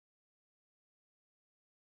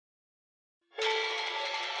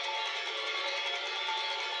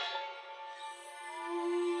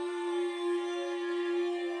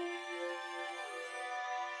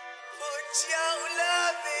your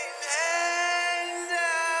loving hand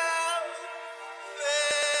out,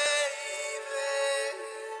 baby.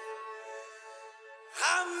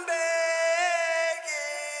 I'm begging.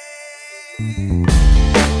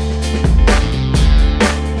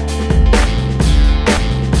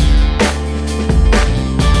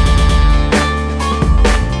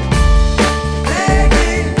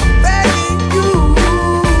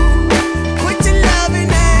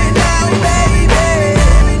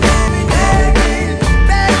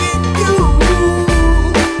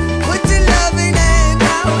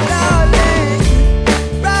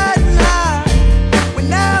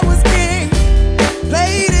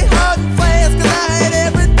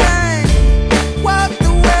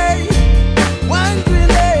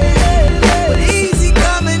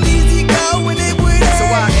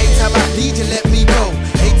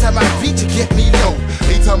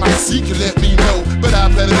 You can let me know, but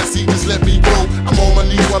I'd better not see, just let me go. I'm on my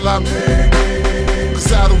knees while I'm begging,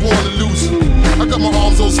 cause I don't wanna lose. I got my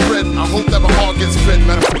arms all spread, I hope that my heart gets fed.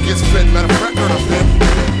 Matter of fact, girl, I'm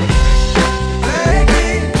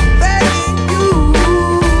begging, begging you.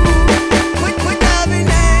 Put loving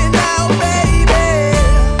hand out, baby.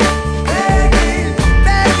 Begging,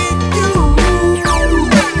 begging you.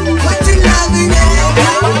 Put your loving hand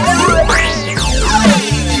out,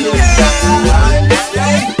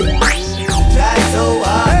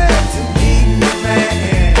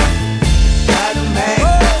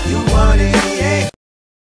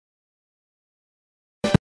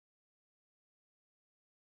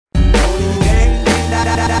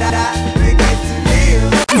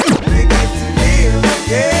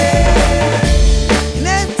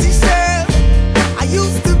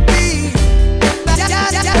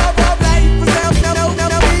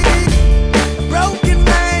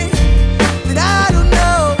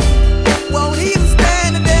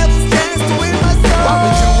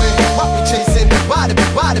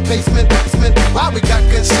 why we got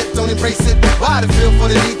good shit, don't embrace it. Why the feel for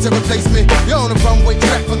the need to replace me? You're on the runway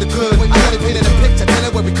track from the good. I only painted a picture,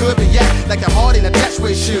 telling where we could be at, like the heart in a dash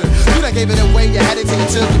where it should. You done gave it away, you had it till you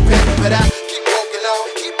took your pen. But I keep walking on,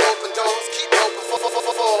 keep open doors, keep open for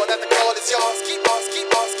that the call is yours. Keep on, keep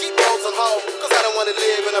those on hold, cause I don't wanna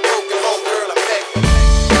live in a broken home, girl.